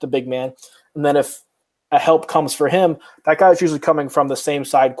paint, the big man. And then if a help comes for him, that guy's usually coming from the same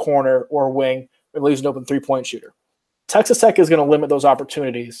side corner or wing, or leaves an open 3-point shooter. Texas Tech is going to limit those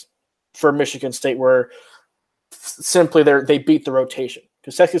opportunities for Michigan State, where simply they beat the rotation.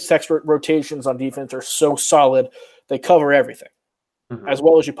 Because Texas Tech's rotations on defense are so solid, they cover everything as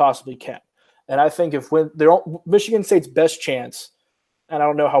well as you possibly can. And I think Michigan State's best chance, and I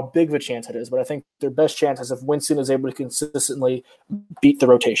don't know how big of a chance it is, but I think their best chance is if Winston is able to consistently beat the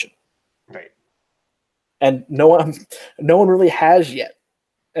rotation. Right. And no one really has yet.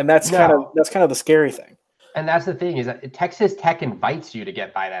 And that's kind of the scary thing. And that's the thing, is that Texas Tech invites you to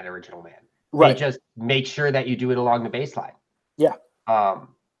get by that original man. Right. They just make sure that you do it along the baseline. Yeah.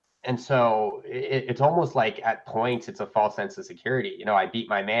 And so it's almost like at points it's a false sense of security. I beat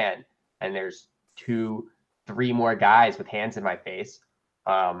my man, and there's 2, 3 more guys with hands in my face.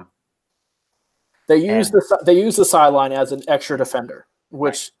 They use the sideline as an extra defender,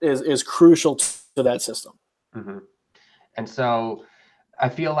 which is crucial to that system. Mm-hmm. And so I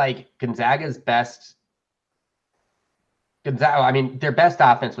feel like their best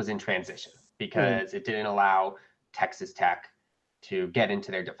offense was in transition, because it didn't allow Texas Tech to get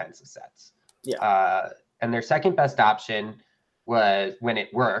into their defensive sets. Yeah. And their second best option was, when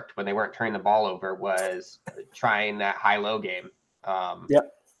it worked, when they weren't turning the ball over, was trying that high-low game.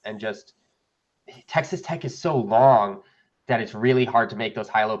 And just Texas Tech is so long that it's really hard to make those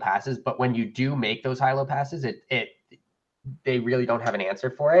high-low passes. But when you do make those high-low passes, they really don't have an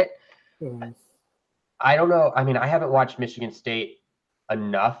answer for it. Mm-hmm. I don't know. I mean, I haven't watched Michigan State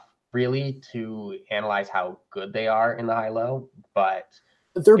enough really to analyze how good they are in the high-low, but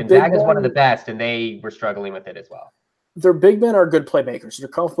Gonzaga is one of the best, and they were struggling with it as well. Their big men are good playmakers. They're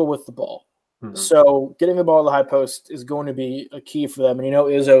comfortable with the ball. Mm-hmm. So getting the ball to the high post is going to be a key for them. And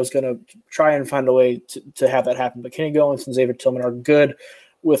Izzo is going to try and find a way to have that happen. But Kenny Goins and Xavier Tillman are good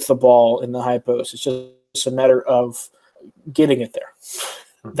with the ball in the high post. It's just a matter of getting it there.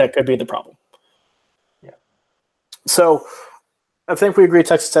 Mm-hmm. That could be the problem. Yeah. So I think we agree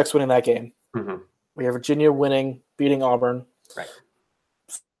Texas Tech's winning that game. Mm-hmm. We have Virginia beating Auburn. Right.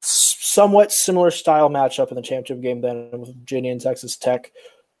 Somewhat similar style matchup in the championship game then with Virginia and Texas Tech.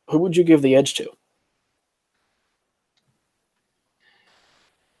 Who would you give the edge to?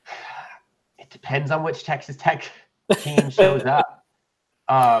 It depends on which Texas Tech team shows up.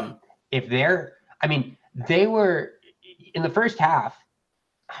 They were in the first half,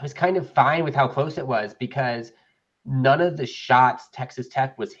 I was kind of fine with how close it was, because none of the shots Texas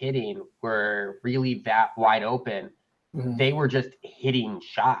Tech was hitting were really that wide open. Mm-hmm. They were just hitting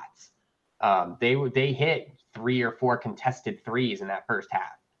shots. They hit 3 or 4 contested threes in that first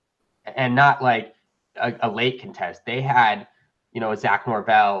half, and not like a late contest. They had, a Zach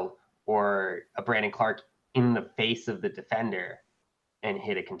Norvell or a Brandon Clark in the face of the defender and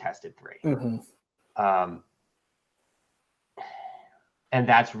hit a contested 3. Mm-hmm. And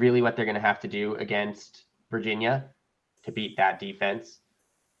that's really what they're going to have to do against Virginia to beat that defense.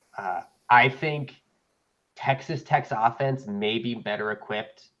 I think Texas Tech's offense may be better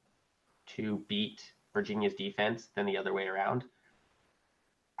equipped to beat Virginia's defense than the other way around.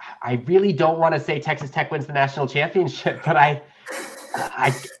 I really don't want to say Texas Tech wins the national championship, but I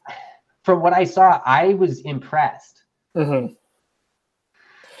from what I saw, I was impressed. Mm-hmm.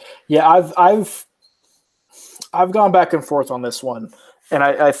 Yeah, I've gone back and forth on this one, and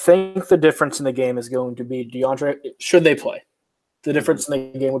I think the difference in the game is going to be DeAndre. Should they play? The difference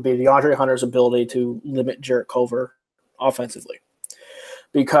in the game would be DeAndre Hunter's ability to limit Jarrett Culver offensively,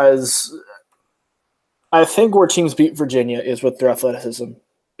 because I think where teams beat Virginia is with their athleticism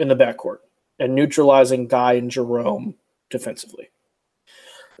in the backcourt and neutralizing Guy and Jerome defensively.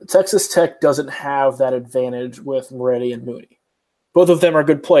 Texas Tech doesn't have that advantage with Moretti and Mooney. Both of them are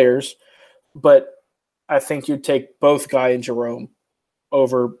good players, but I think you'd take both Guy and Jerome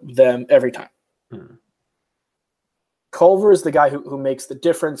over them every time. Mm-hmm. Culver is the guy who makes the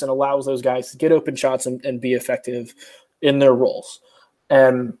difference and allows those guys to get open shots and be effective in their roles.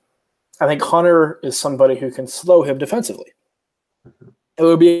 And I think Hunter is somebody who can slow him defensively. Mm-hmm. It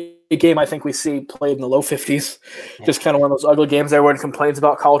would be a game I think we see played in the low 50s, just kind of one of those ugly games everyone complains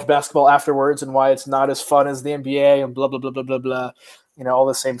about college basketball afterwards and why it's not as fun as the NBA and blah, blah, blah, blah, blah, blah. You know, all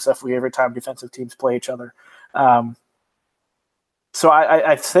the same stuff we every time defensive teams play each other. So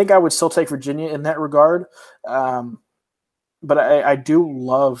I think I would still take Virginia in that regard. But I do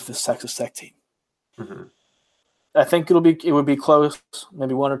love this Texas Tech team. Mm-hmm. I think it would be close,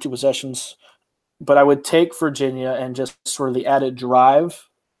 maybe one or two possessions. But I would take Virginia and just sort of the added drive,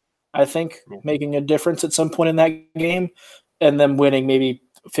 I think, making a difference at some point in that game, and then winning maybe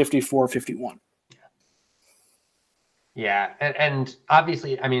 54-51. Yeah, and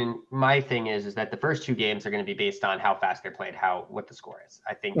obviously, I mean, my thing is that the first two games are going to be based on how fast they're played, what the score is.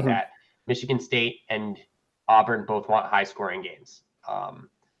 I think that Michigan State and Auburn both want high-scoring games.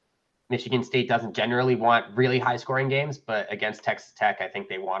 Michigan State doesn't generally want really high-scoring games, but against Texas Tech, I think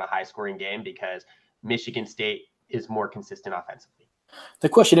they want a high-scoring game because Michigan State is more consistent offensively. The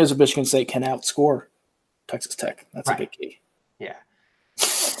question is if Michigan State can outscore Texas Tech. That's a big key. Yeah.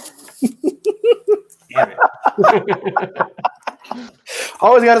 Damn it.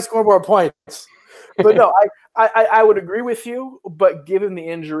 Always got to score more points. But no, I would agree with you, but given the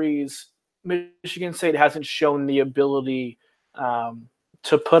injuries, Michigan State hasn't shown the ability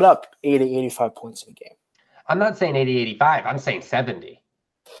to put up 80, 85 points in a game. I'm not saying 80, 85. I'm saying 70.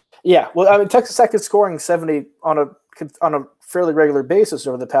 Yeah. Well, I mean, Texas Tech is scoring 70 on a fairly regular basis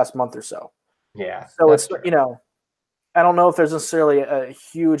over the past month or so. Yeah. So it's, you know, I don't know if there's necessarily a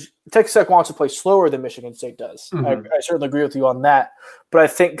huge – Texas Tech wants to play slower than Michigan State does. Mm-hmm. I certainly agree with you on that. But I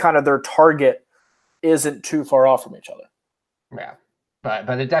think kind of their target isn't too far off from each other. Yeah. But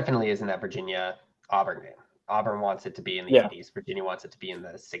it definitely isn't that Virginia-Auburn game. Auburn wants it to be in the 80s. Virginia wants it to be in the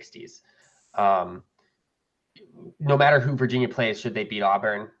 60s. No matter who Virginia plays, should they beat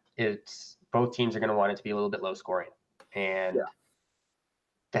Auburn, both teams are going to want it to be a little bit low scoring. And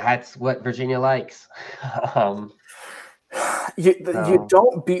that's what Virginia likes. You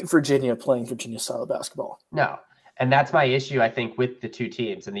don't beat Virginia playing Virginia-style basketball. No. And that's my issue, I think, with the two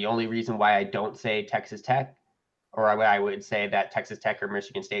teams. And the only reason why I don't say Texas Tech, or I would say that Texas Tech or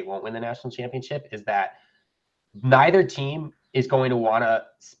Michigan State won't win the national championship, is that neither team is going to want to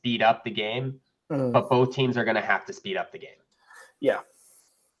speed up the game, but both teams are going to have to speed up the game. Yeah.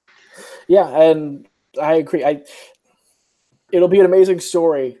 Yeah, and I agree. It'll be an amazing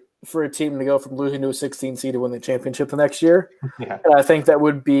story for a team to go from losing to a 16 seed to win the championship the next year. Yeah. And I think that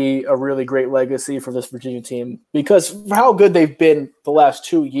would be a really great legacy for this Virginia team because for how good they've been the last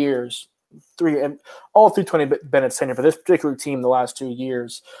 2 years, all through Tony Bennett's tenure, but this particular team the last 2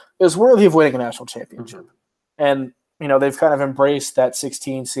 years is worthy of winning a national championship. Mm-hmm. And, you know, they've kind of embraced that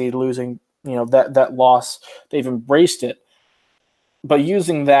 16 seed losing, you know, that loss. They've embraced it. But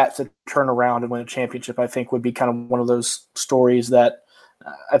using that to turn around and win a championship, I think would be kind of one of those stories that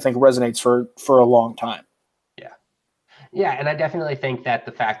I think resonates for a long time. Yeah. Yeah, and I definitely think that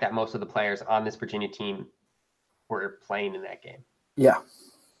the fact that most of the players on this Virginia team were playing in that game. Yeah.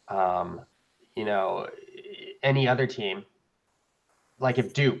 You know, any other team, like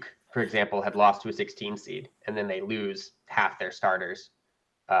if Duke, for example, had lost to a 16 seed and then they lose half their starters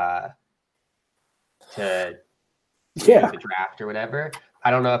to the draft or whatever,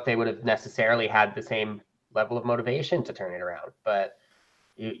 I don't know if they would have necessarily had the same level of motivation to turn it around. But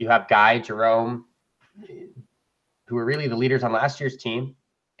you have Guy, Jerome, who were really the leaders on last year's team,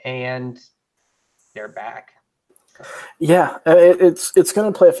 and they're back. Yeah, it's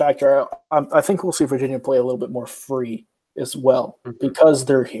going to play a factor. I think we'll see Virginia play a little bit more free as well because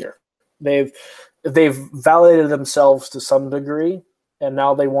they're here. They've validated themselves to some degree, and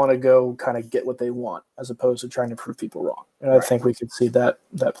now they want to go kind of get what they want as opposed to trying to prove people wrong. And I think we could see that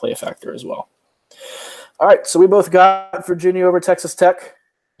play a factor as well. All right, so we both got Virginia over Texas Tech.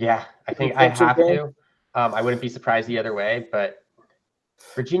 Yeah, I think I have to. I wouldn't be surprised the other way, but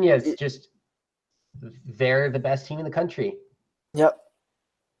Virginia is just – they're the best team in the country. Yep.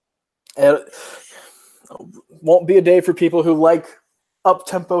 And it won't be a day for people who like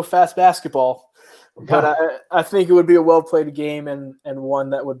up-tempo, fast basketball. But I think it would be a well-played game and one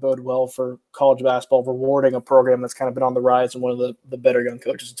that would bode well for college basketball, rewarding a program that's kind of been on the rise and one of the better young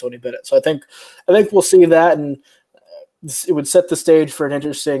coaches in Tony Bennett. So I think we'll see that, and it would set the stage for an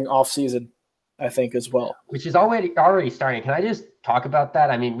interesting offseason, I think, as well. Which is already starting. Can I just talk about that?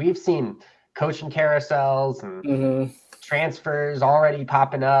 I mean, we've seen coaching carousels and transfers already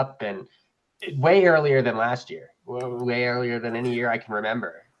popping up, and way earlier than last year, way earlier than any year I can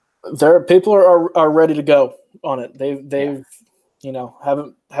remember. People are ready to go on it. They've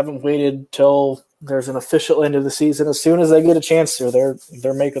haven't waited till there's an official end of the season. As soon as they get a chance to,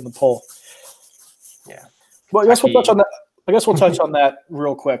 they're making the pull. Yeah. Well, I guess we'll touch on that. Touch on that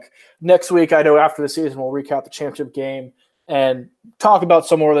real quick. Next week, I know after the season, we'll recap the championship game and talk about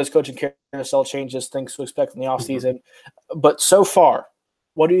some more of those coaching carousel changes, things to expect in the offseason. But so far,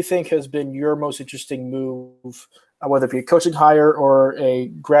 what do you think has been your most interesting move, whether it be a coaching hire or a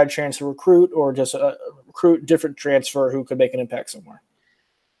grad transfer recruit or just a recruit different transfer who could make an impact somewhere?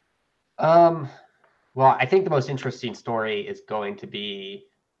 Well, I think the most interesting story is going to be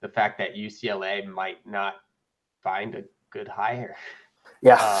the fact that UCLA might not find a good hire.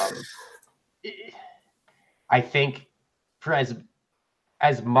 Yeah. I think for as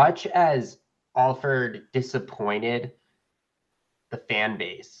much as Alford disappointed the fan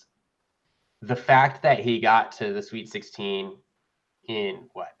base, the fact that he got to the Sweet 16 in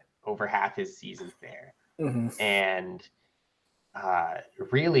over half his seasons there, and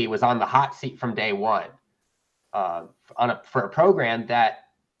really was on the hot seat from day one, for a program that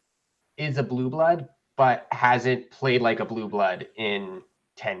is a blue blood but hasn't played like a blue blood in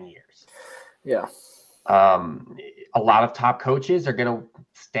 10 years. Yeah. A lot of top coaches are going to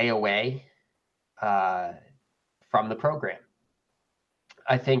stay away from the program.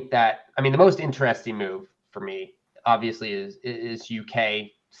 I think that, the most interesting move for me, obviously, is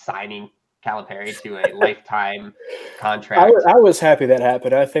UK signing Calipari to a lifetime contract. I was happy that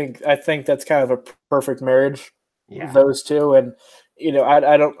happened. I think that's kind of a perfect marriage, those two. And,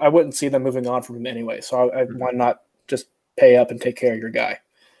 I wouldn't see them moving on from him anyway. So why not just pay up and take care of your guy?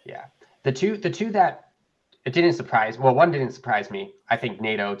 Yeah. The two that it didn't surprise. Well, one didn't surprise me. I think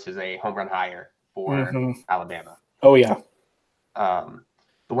Nate Oates is a home run hire for Alabama. Oh, yeah.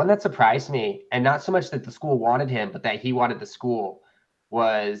 The one that surprised me, and not so much that the school wanted him, but that he wanted the school,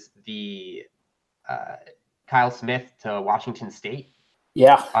 was the Kyle Smith to Washington State.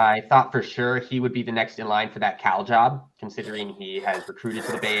 Yeah. I thought for sure he would be the next in line for that Cal job, considering he has recruited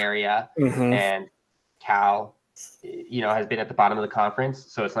to the Bay Area, and Cal, has been at the bottom of the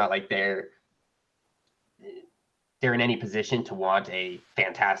conference. So it's not like they're in any position to want a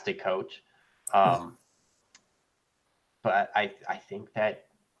fantastic coach. But I think that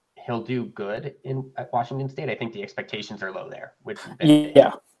he'll do good at Washington State. I think the expectations are low there.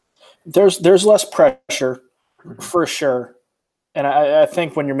 There's less pressure for sure. And I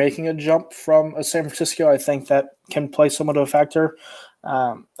think when you're making a jump from a San Francisco, I think that can play somewhat of a factor.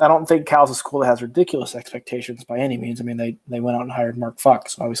 I don't think Cal's a school that has ridiculous expectations by any means. They went out and hired Mark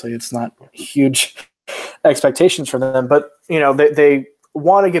Fox. Obviously, it's not huge expectations for them, but they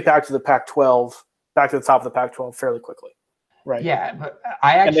want to get back to the Pac-12, back to the top of the Pac-12 fairly quickly, right? Yeah, but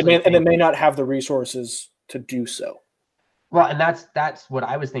they may not have the resources to do so. Well, and that's what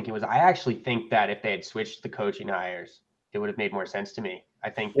I was thinking. I actually think that if they had switched the coaching hires, it would have made more sense to me. I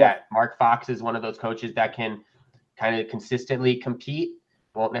think that Mark Fox is one of those coaches that can kind of consistently compete.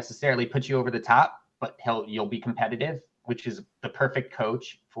 Won't necessarily put you over the top, but you'll be competitive, which is the perfect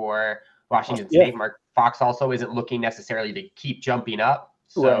coach for Washington State. Mark Fox also isn't looking necessarily to keep jumping up,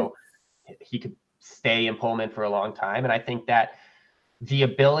 so he could stay in Pullman for a long time. And I think that the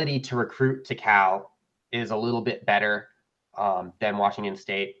ability to recruit to Cal is a little bit better than Washington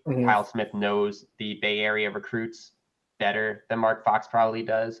State. Kyle Smith knows the Bay Area recruits better than Mark Fox probably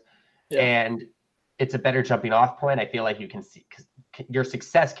does. And it's a better jumping off point. I feel like you can see your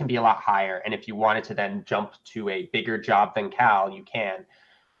success can be a lot higher. And if you wanted to then jump to a bigger job than Cal, you can.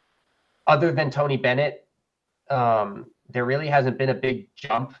 Other than Tony Bennett, there really hasn't been a big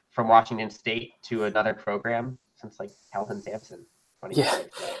jump from Washington State to another program since Calvin Sampson.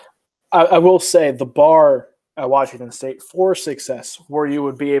 I will say the bar at Washington State for success, where you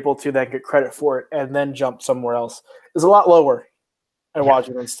would be able to then get credit for it and then jump somewhere else, is a lot lower at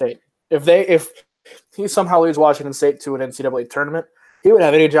Washington State. If he somehow leads Washington State to an NCAA tournament, he would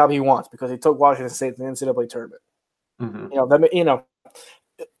have any job he wants because he took Washington State to the NCAA tournament. Mm-hmm.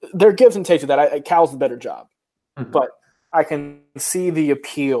 There gives and takes to that. Cal's the better job, Mm-hmm. but I can see the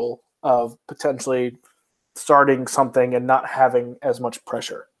appeal of potentially starting something and not having as much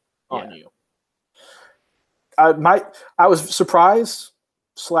pressure on you. I was surprised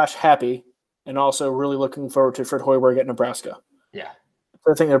 / happy, and also really looking forward to Fred Hoiberg at Nebraska. Yeah.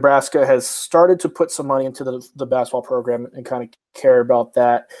 I think Nebraska has started to put some money into the basketball program and kind of care about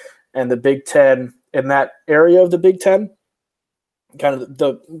that. And the Big Ten, in that area of the Big Ten, kind of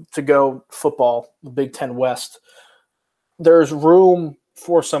to go football, the Big Ten West, there's room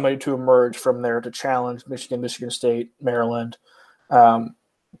for somebody to emerge from there to challenge Michigan, Michigan State, Maryland,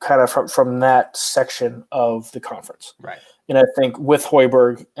 kind of from that section of the conference. Right. And I think with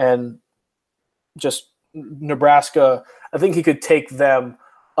Hoiberg and just Nebraska, I think he could take them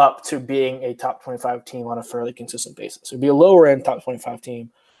up to being a top 25 team on a fairly consistent basis. It would be a lower end top 25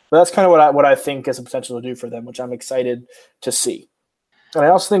 team, but that's kind of what I think has the potential to do for them, which I'm excited to see. And I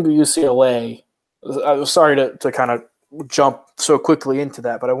also think with UCLA, I was sorry to kind of jump so quickly into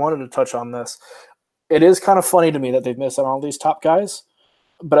that, but I wanted to touch on this. It is kind of funny to me that they've missed on all these top guys,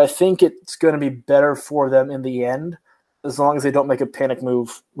 but I think it's going to be better for them in the end as long as they don't make a panic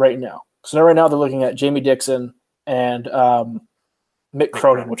move right now. So right now they're looking at Jamie Dixon and Mick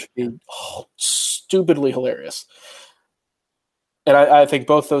Cronin, which would be stupidly hilarious. And I think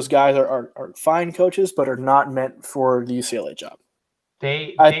both those guys are fine coaches, but are not meant for the UCLA job.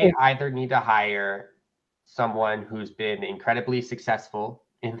 They either need to hire someone who's been incredibly successful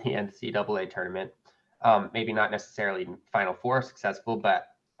in the NCAA tournament, maybe not necessarily Final Four successful, but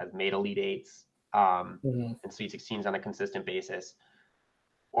has made Elite Eights and Sweet 16s on a consistent basis,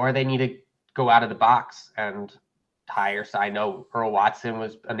 or they need to go out of the box and hire. So I know Earl Watson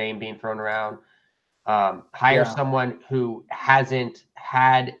was a name being thrown around. Hire someone who hasn't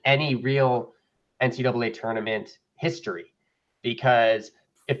had any real NCAA tournament history, because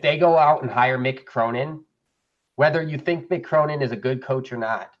if they go out and hire Mick Cronin, whether you think Mick Cronin is a good coach or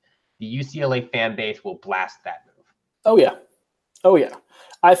not, the UCLA fan base will blast that move. Oh yeah.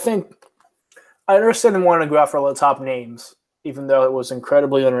 I think I understand them wanting to go after all the top names, even though it was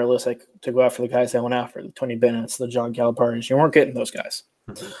incredibly unrealistic to go after the guys they went after, the Tony Bennett's, the John Calipari's. You weren't getting those guys.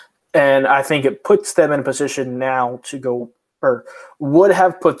 Mm-hmm. And I think it puts them in a position now to go, or would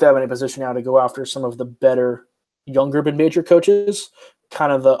have put them in a position now to go after some of the better younger mid-major coaches,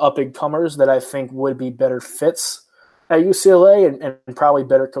 kind of the up-and-comers that I think would be better fits at UCLA and probably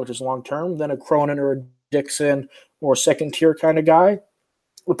better coaches long-term than a Cronin or a Dixon or second-tier kind of guy.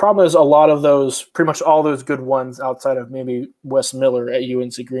 The problem is a lot of those, pretty much all those good ones outside of maybe Wes Miller at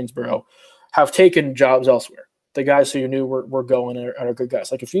UNC Greensboro, have taken jobs elsewhere. The guys who you knew were going are good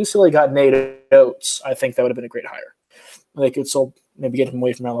guys. Like if UCLA got Nate Oates, I think that would have been a great hire. They could still maybe get him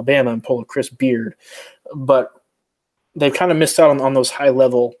away from Alabama and pull a Chris Beard. But they've kind of missed out on those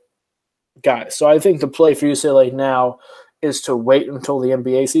high-level guys. So I think the play for UCLA now is to wait until the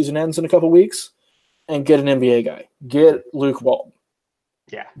NBA season ends in a couple weeks and get an NBA guy. Get Luke Walton.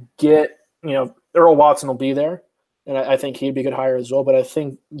 Yeah. Get, Earl Watson will be there, and I think he'd be a good hire as well. But I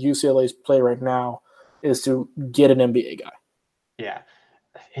think UCLA's play right now is to get an NBA guy. Yeah.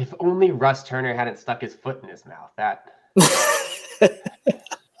 If only Russ Turner hadn't stuck his foot in his mouth. That.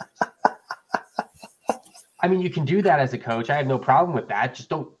 I mean, you can do that as a coach. I have no problem with that. Just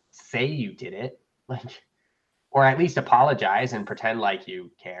don't say you did it, or at least apologize and pretend like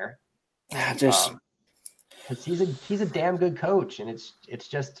you care. Because he's a damn good coach, and it's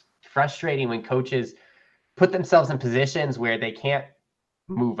just frustrating when coaches put themselves in positions where they can't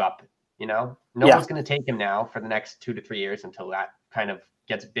move up. No one's going to take him now for the next 2 to 3 years until that kind of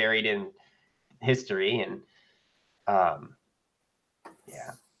gets buried in history. And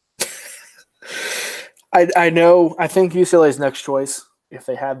I know. I think UCLA's next choice, if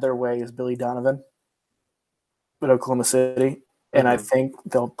they had their way, is Billy Donovan at Oklahoma City. And I think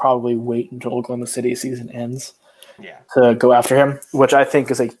they'll probably wait until Oklahoma City season ends to go after him, which I think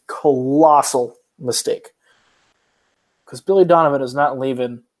is a colossal mistake. Because Billy Donovan is not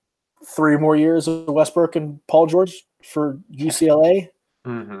leaving 3 more years of Westbrook and Paul George for UCLA.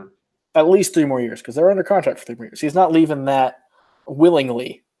 Mm-hmm. At least 3 more years, because they're under contract for 3 more years. He's not leaving that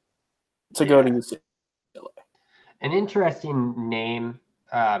willingly to go to UCLA. An interesting name.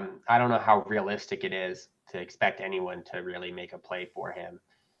 I don't know how realistic it is to expect anyone to really make a play for him.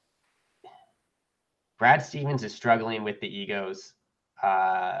 Brad Stevens is struggling with the egos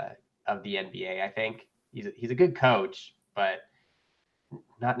of the NBA, I think. He's a good coach, but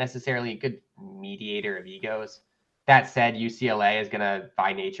not necessarily a good mediator of egos. That said, UCLA is going to,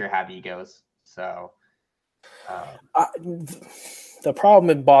 by nature, have egos. So the problem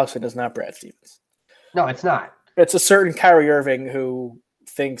in Boston is not Brad Stevens. No, it's not. It's a certain Kyrie Irving who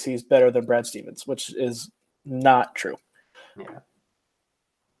thinks he's better than Brad Stevens, which is not true. Yeah.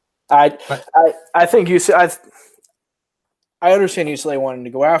 I think I understand UCLA wanting to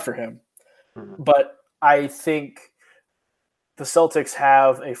go after him, but I think the Celtics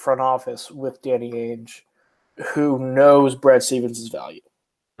have a front office with Danny Ainge who knows Brad Stevens' value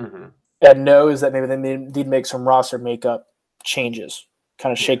and knows that maybe they need to make some roster makeup changes,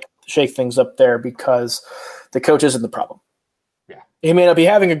 kind of shake things up there because the coach isn't the problem. Yeah, he may not be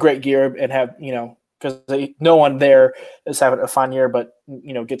having a great year and have because no one there is having a fun year, but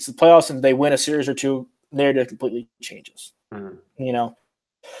gets to the playoffs and they win a series or two, narrative completely changes.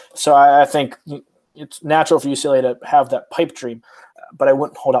 So I think it's natural for UCLA to have that pipe dream, but I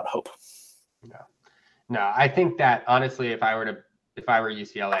wouldn't hold out hope. No, I think that honestly, if I were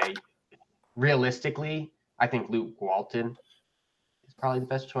UCLA, realistically, I think Luke Walton is probably the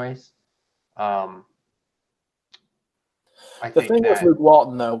best choice. The thing with Luke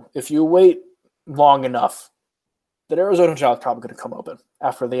Walton, though, if you wait long enough, that Arizona job is probably going to come open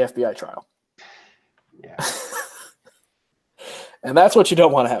after the FBI trial. Yeah. And that's what you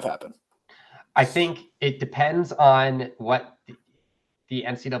don't want to have happen. I think it depends on what the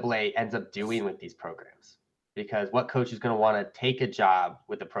NCAA ends up doing with these programs, because what coach is going to want to take a job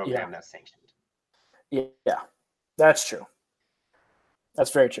with a program that's sanctioned? Yeah, that's true.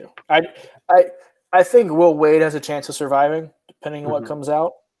 That's very true. I think Will Wade has a chance of surviving, depending on what comes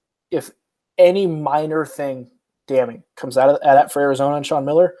out. If any minor thing damning comes out of that for Arizona and Sean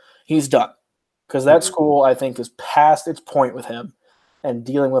Miller, he's done. Because that school, I think, is past its point with him and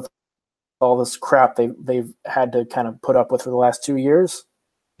dealing with all this crap they've had to kind of put up with for the last 2 years.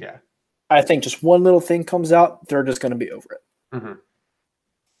 Yeah. I think just one little thing comes out, they're just going to be over it.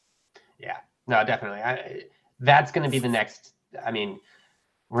 Yeah. No, definitely. That's going to be the next. I mean,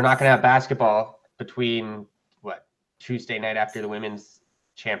 we're not going to have basketball between Tuesday night after the women's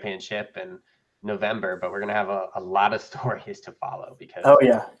championship and November, but we're going to have a lot of stories to follow because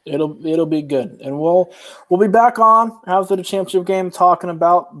it'll be good. And we'll be back on after the championship game talking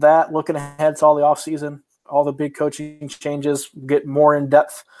about that, looking ahead to all the offseason, all the big coaching changes, get more in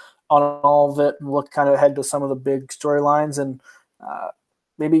depth on all of it, and look kind of ahead to some of the big storylines and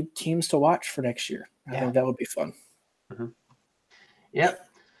maybe teams to watch for next year. I think that would be fun. Yep,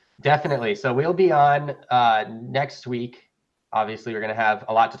 definitely. So we'll be on next week. Obviously, we're going to have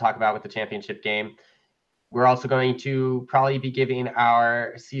a lot to talk about with the championship game. We're also going to probably be giving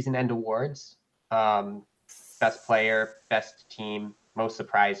our season end awards, best player, best team, most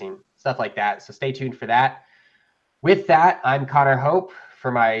surprising, stuff like that. So stay tuned for that. With that, I'm Connor Hope.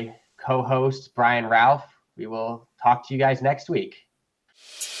 For my co-host, Brian Ralph, we will talk to you guys next week.